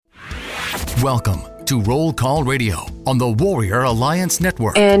Welcome to Roll Call Radio on the Warrior Alliance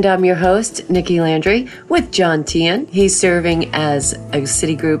Network. And I'm your host, Nikki Landry, with John Tien. He's serving as a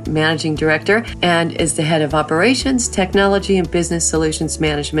Citigroup Managing Director and is the Head of Operations, Technology, and Business Solutions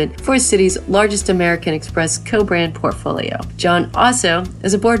Management for Citi's largest American Express co-brand portfolio. John also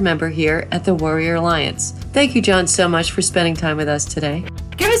is a board member here at the Warrior Alliance. Thank you, John, so much for spending time with us today.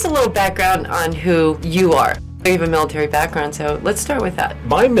 Give us a little background on who you are. You have a military background, so let's start with that.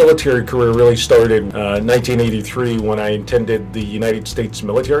 My military career really started in 1983 when I attended the United States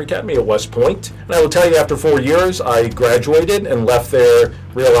Military Academy at West Point. And I will tell you, after 4 years, I graduated and left there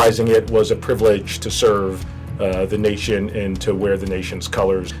realizing it was a privilege to serve the nation and to wear the nation's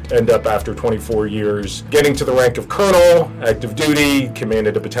colors. End up after 24 years getting to the rank of colonel, active duty,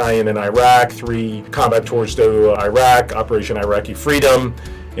 commanded a battalion in Iraq, 3 combat tours to Iraq, Operation Iraqi Freedom,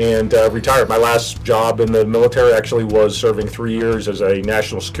 and retired. My last job in the military actually was serving 3 years as a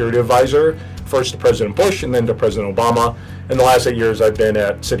national security advisor, first to President Bush and then to President Obama. And the last 8 years I've been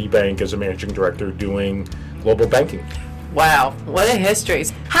at Citibank as a managing director doing global banking. Wow, what a history.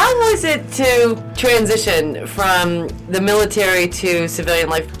 How was it to transition from the military to civilian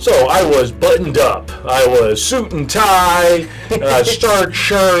life? So I was buttoned up. I was suit and tie, starched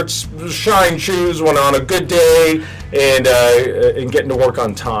shirts, shine shoes when on a good day, and getting to work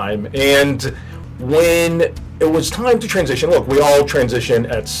on time. And when it was time to transition, look, we all transition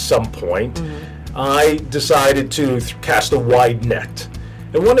at some point. Mm-hmm. I decided to cast a wide net.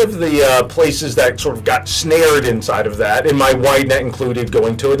 And one of the places that sort of got snared inside of that, and my wide net included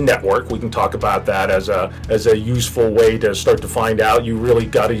going to a network. We can talk about that as a useful way to start to find out. You really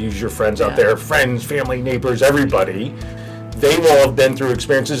got to use your friends out there, friends, family, neighbors, everybody. They will have been through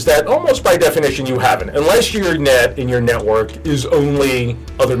experiences that almost by definition you haven't, unless your net in your network is only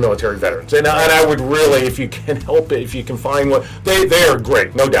other military veterans. And I would really, if you can help it, if you can find one, they are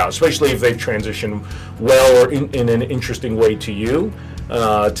great, no doubt, especially if they've transitioned well or in an interesting way to you.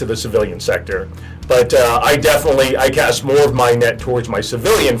 To the civilian sector. But I cast more of my net towards my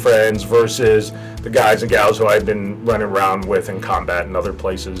civilian friends versus the guys and gals who I've been running around with in combat and other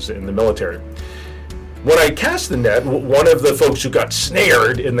places in the military. When I cast the net, one of the folks who got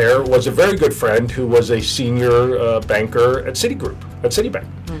snared in there was a very good friend who was a senior banker at Citigroup, at Citibank.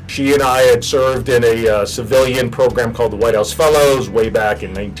 Mm-hmm. She and I had served in a civilian program called the White House Fellows way back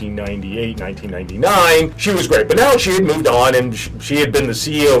in 1998, 1999. She was great, but now she had moved on and she had been the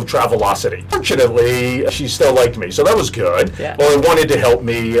CEO of Travelocity. Fortunately, she still liked me, so that was good. Yeah. Or wanted to help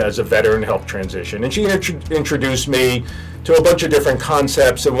me as a veteran help transition. And she introduced me to a bunch of different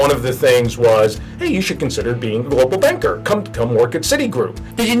concepts, and one of the things was, hey, you should consider being a global banker. Come work at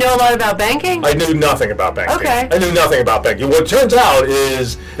Citigroup. Did you know a lot about banking? I knew nothing about banking. Okay. I knew nothing about banking. What it turns out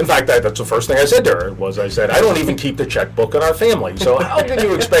is, in fact, that's the first thing I said to her, I said, I don't even keep the checkbook in our family. So how can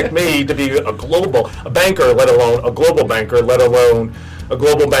you expect me to be a banker, let alone a global banker, let alone a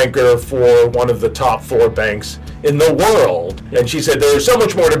global banker for one of the top 4 banks in the world? And she said, there's so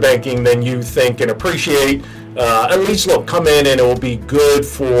much more to banking than you think and appreciate. At least, look, come in and it will be good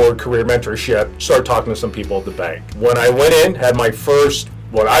for career mentorship. Start talking to some people at the bank. When I went in, had my first,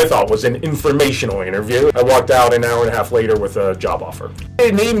 what I thought was an informational interview, I walked out an hour and a half later with a job offer.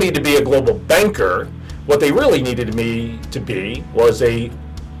 They didn't need me to be a global banker. What they really needed me to be was a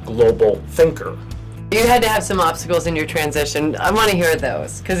global thinker. You had to have some obstacles in your transition. I want to hear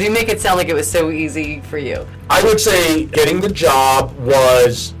those, because you make it sound like it was so easy for you. I would say getting the job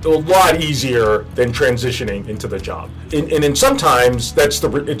was a lot easier than transitioning into the job. And sometimes it's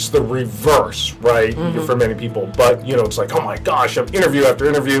the reverse, right, for many people. But, it's like, oh my gosh, I'm interview after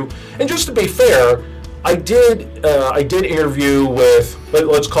interview. And just to be fair, I did interview with,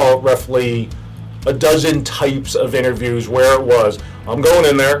 let's call it roughly a dozen types of interviews where it was, I'm going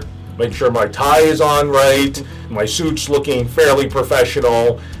in there, make sure my tie is on right, my suit's looking fairly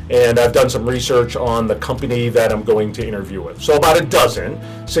professional, and I've done some research on the company that I'm going to interview with. So about a dozen.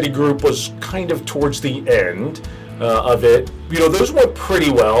 Citigroup was kind of towards the end of it. Those went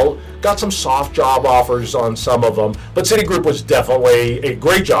pretty well. Got some soft job offers on some of them, but Citigroup was definitely a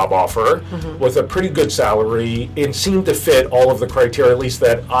great job offer with a pretty good salary and seemed to fit all of the criteria, at least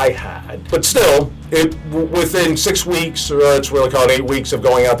that I had. But still, within 6 weeks, or it's really called 8 weeks of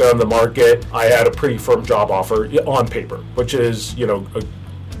going out there on the market, I had a pretty firm job offer on paper, which is, a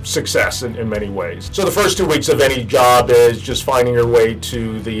success in many ways. So the first 2 weeks of any job is just finding your way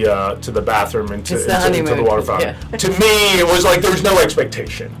to the bathroom and to the water fountain. Yeah. To me, it was like there was no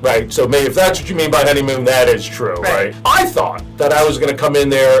expectation, right? So maybe if that's what you mean by honeymoon, that is true, right? I thought that I was going to come in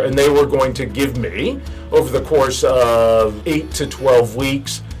there and they were going to give me, over the course of 8 to 12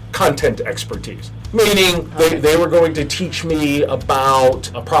 weeks, content expertise. Meaning they were going to teach me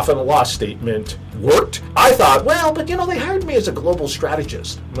about a profit and loss statement worked. I thought, well, but they hired me as a global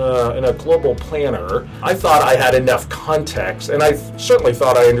strategist and a global planner. I thought I had enough context, and I certainly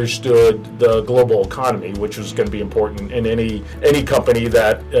thought I understood the global economy, which was going to be important in any company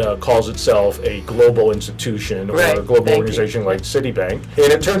that calls itself a global institution or a global organization like Citibank.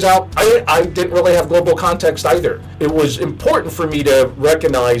 And it turns out I didn't really have global context either. It was important for me to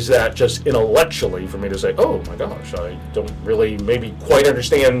recognize that just intellectually, for me to say, oh my gosh, I don't really maybe quite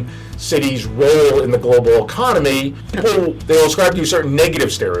understand Citi's role in the global economy. People, they'll ascribe to you certain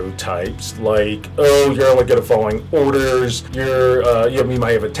negative stereotypes, like, oh, you're only good at following orders, you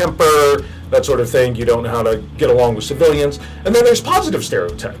might have a temper, that sort of thing. You don't know how to get along with civilians. And then there's positive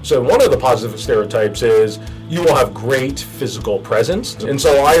stereotypes. So one of the positive stereotypes is you will have great physical presence. And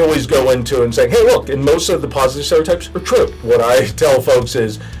so I always go into and say, hey, look, and most of the positive stereotypes are true. What I tell folks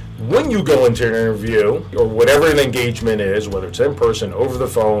is, when you go into an interview, or whatever an engagement is, whether it's in person, over the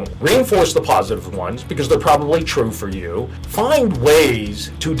phone, reinforce the positive ones because they're probably true for you. Find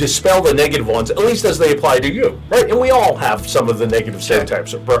ways to dispel the negative ones, at least as they apply to you, right? And we all have some of the negative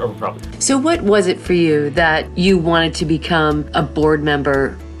stereotypes. Probably. So what was it for you that you wanted to become a board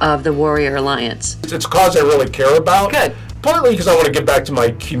member of the Warrior Alliance? It's a cause I really care about. Good. Partly because I want to give back to my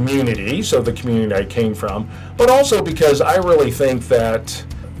community, so the community I came from, but also because I really think that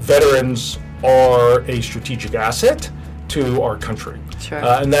veterans are a strategic asset to our country. Sure.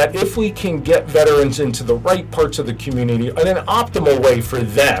 And that if we can get veterans into the right parts of the community in an optimal way for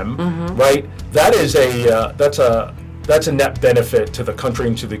them, right, that is that's a net benefit to the country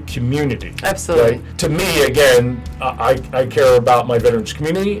and to the community. Absolutely. Right? To me, again, I care about my veterans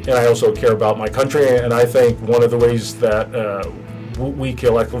community, and I also care about my country, and I think one of the ways that we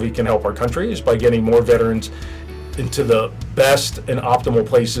collectively can help our country is by getting more veterans into the best and optimal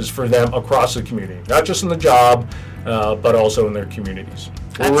places for them across the community, not just in the job, but also in their communities.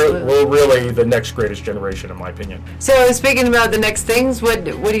 We're really the next greatest generation, in my opinion. So speaking about the next things, what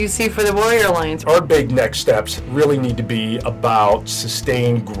do you see for the Warrior Alliance? Our big next steps really need to be about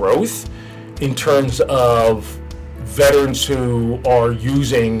sustained growth in terms of veterans who are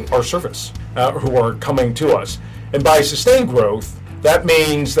using our service, who are coming to us. And by sustained growth, that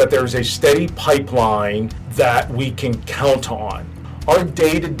means that there's a steady pipeline that we can count on. Our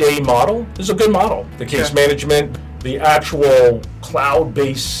day-to-day model is a good model. The case management, the actual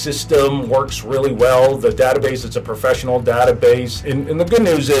cloud-based system works really well. The database, it's a professional database. And the good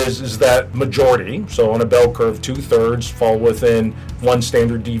news is that majority, so on a bell curve, 2/3 fall within one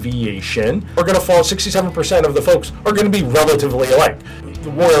standard deviation. Are going to fall, 67% of the folks are going to be relatively alike.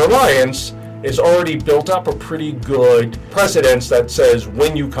 The Warrior Alliance is already built up a pretty good precedence that says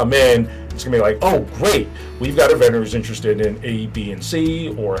when you come in, it's going to be like, oh, great, we've got a vendor who's interested in A, B, and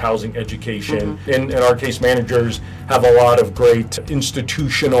C, or housing, education. And our case managers have a lot of great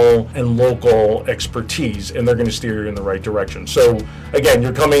institutional and local expertise, and they're going to steer you in the right direction. So, again,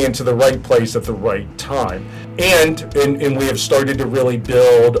 you're coming into the right place at the right time. And we have started to really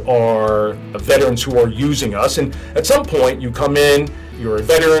build our veterans who are using us. And at some point, you come in, you're a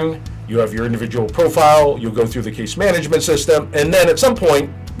veteran, you have your individual profile, you'll go through the case management system, and then at some point,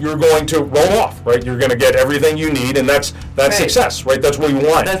 you're going to roll off, right? You're going to get everything you need, and that's success, right? That's what we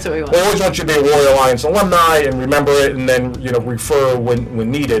want. That's what we want. We always want you to be a Warrior Alliance alumni and remember it, and then refer when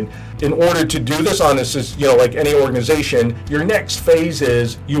needed. In order to do this on this, is like any organization, your next phase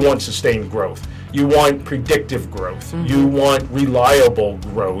is you want sustained growth. You want predictive growth. You want reliable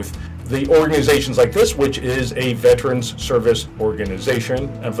growth. The organizations like this, which is a veterans service organization,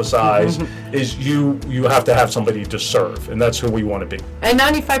 emphasize, is you have to have somebody to serve, and that's who we want to be. And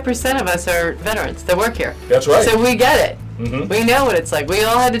 95% of us are veterans that work here. That's right. So we get it. We know what it's like. We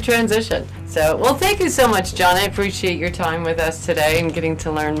all had to transition. So, well, thank you so much, John. I appreciate your time with us today and getting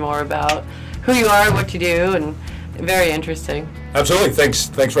to learn more about who you are, what you do, and very interesting. Absolutely.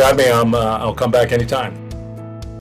 Thanks for having me. I'll come back anytime.